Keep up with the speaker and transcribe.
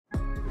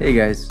Hey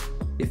guys,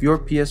 if your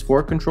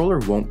PS4 controller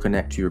won't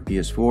connect to your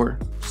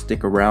PS4,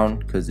 stick around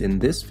because in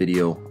this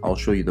video I'll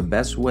show you the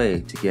best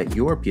way to get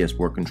your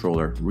PS4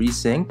 controller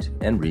resynced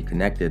and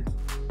reconnected.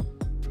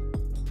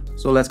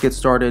 So let's get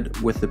started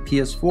with the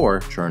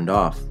PS4 turned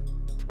off.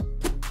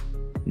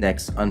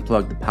 Next,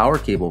 unplug the power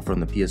cable from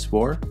the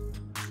PS4.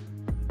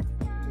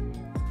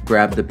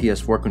 Grab the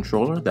PS4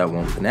 controller that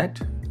won't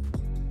connect.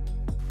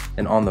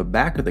 And on the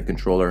back of the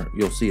controller,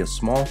 you'll see a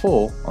small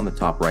hole on the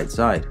top right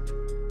side.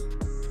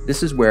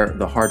 This is where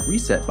the hard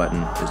reset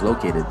button is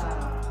located.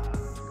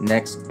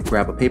 Next,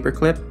 grab a paper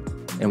clip,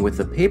 and with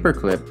the paper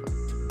clip,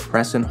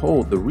 press and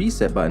hold the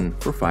reset button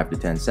for 5 to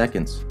 10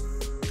 seconds.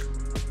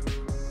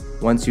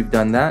 Once you've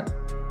done that,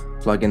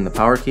 plug in the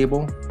power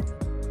cable,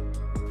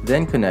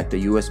 then connect a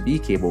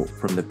USB cable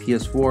from the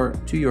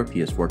PS4 to your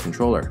PS4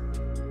 controller.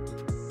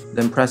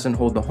 Then press and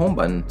hold the home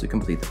button to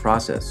complete the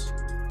process.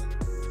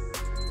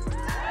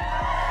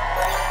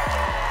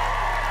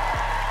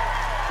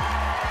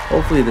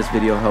 Hopefully this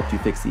video helped you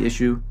fix the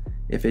issue.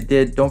 If it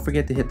did, don't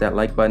forget to hit that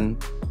like button.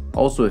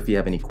 Also, if you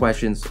have any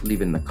questions, leave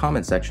it in the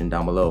comment section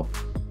down below.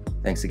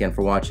 Thanks again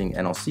for watching,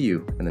 and I'll see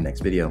you in the next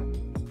video.